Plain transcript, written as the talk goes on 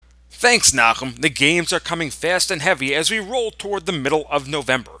Thanks, Malcolm. The games are coming fast and heavy as we roll toward the middle of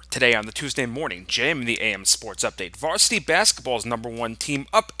November. Today on the Tuesday morning, JM the AM Sports Update. Varsity basketball's number one team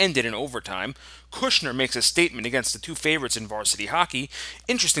upended in overtime. Kushner makes a statement against the two favorites in varsity hockey.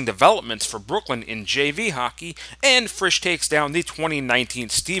 Interesting developments for Brooklyn in JV hockey. And Frisch takes down the 2019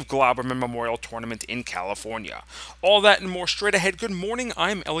 Steve Glauberman Memorial Tournament in California. All that and more straight ahead. Good morning.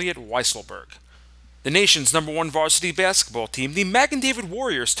 I'm Elliot Weiselberg. The nation's number one varsity basketball team, the Magen David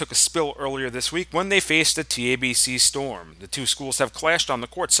Warriors, took a spill earlier this week when they faced the TABC Storm. The two schools have clashed on the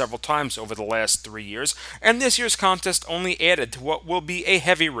court several times over the last 3 years, and this year's contest only added to what will be a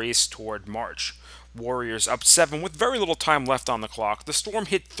heavy race toward March. Warriors up 7 with very little time left on the clock. The Storm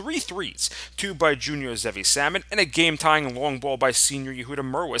hit three threes, two by junior Zevi Salmon, and a game-tying long ball by senior Yehuda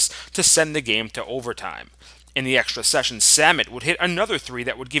Merwis to send the game to overtime. In the extra session, Samet would hit another three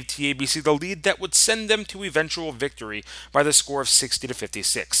that would give TABC the lead that would send them to eventual victory by the score of 60 to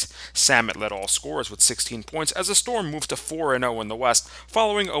 56. Samet led all scorers with 16 points as the Storm moved to 4-0 in the West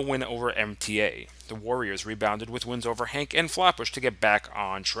following a win over MTA. The Warriors rebounded with wins over Hank and Flatbush to get back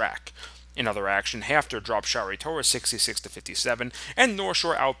on track. In other action, Hafter dropped Shari Torres 66 to 57 and North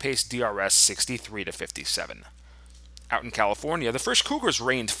Shore outpaced DRS 63 to 57. Out in California, the Frisch Cougars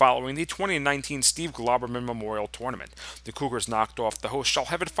reigned following the 2019 Steve Glauberman Memorial Tournament. The Cougars knocked off the host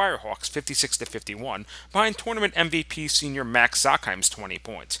Shellhevet Firehawks 56 to 51 behind tournament MVP senior Max Zockheim's 20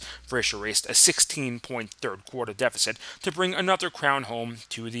 points. Frisch erased a 16-point third quarter deficit to bring another crown home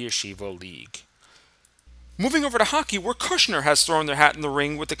to the Yeshiva League. Moving over to hockey, where Kushner has thrown their hat in the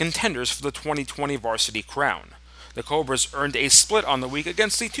ring with the contenders for the 2020 varsity crown. The Cobras earned a split on the week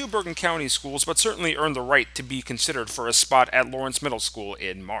against the two Bergen County schools, but certainly earned the right to be considered for a spot at Lawrence Middle School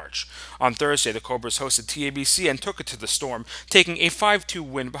in March. On Thursday, the Cobras hosted TABC and took it to the Storm, taking a 5-2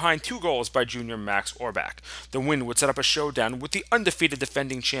 win behind 2 goals by junior Max Orbach. The win would set up a showdown with the undefeated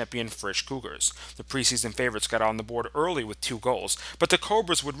defending champion Frisch Cougars. The preseason favorites got on the board early with 2 goals, but the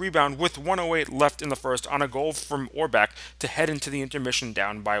Cobras would rebound with 1:08 left in the first on a goal from Orbach to head into the intermission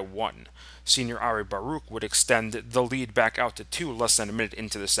down by 1. Senior Ari Baruch would extend the lead back out to 2 less than a minute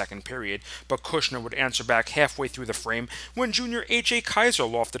into the second period, but Kushner would answer back halfway through the frame when junior A.J. Kaiser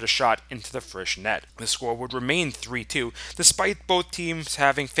lofted a shot into the Frisch net. The score would remain 3-2, despite both teams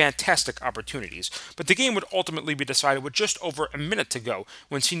having fantastic opportunities, but the game would ultimately be decided with just over a minute to go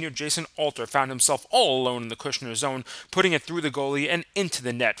when senior Jason Alter found himself all alone in the Kushner zone, putting it through the goalie and into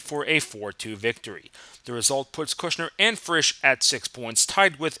the net for a 4-2 victory. The result puts Kushner and Frisch at 6 points,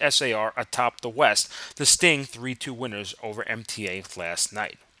 tied with SAR atop the West, the Sting 3-2 winners over MTA last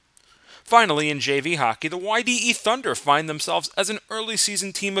night. Finally, in JV hockey, the YDE Thunder find themselves as an early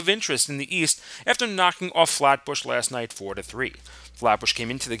season team of interest in the East after knocking off Flatbush last night 4-3. Flatbush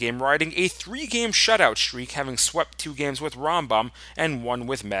came into the game riding a 3-game shutout streak, having swept 2 games with Rambam and 1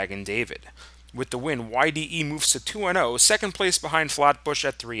 with Magen David. With the win, YDE moves to 2-0, second place behind Flatbush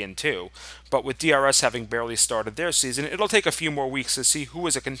at 3-2. But with DRS having barely started their season, it'll take a few more weeks to see who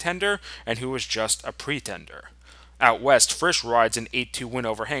is a contender and who is just a pretender. Out west, Frisch rides an 8-2 win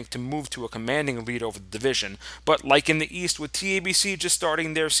over Hank to move to a commanding lead over the division, but like in the East with TABC just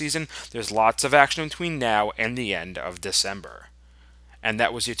starting their season, there's lots of action between now and the end of December. And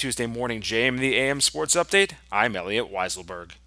that was your Tuesday morning JM the AM Sports Update. I'm Elliot Weiselberg.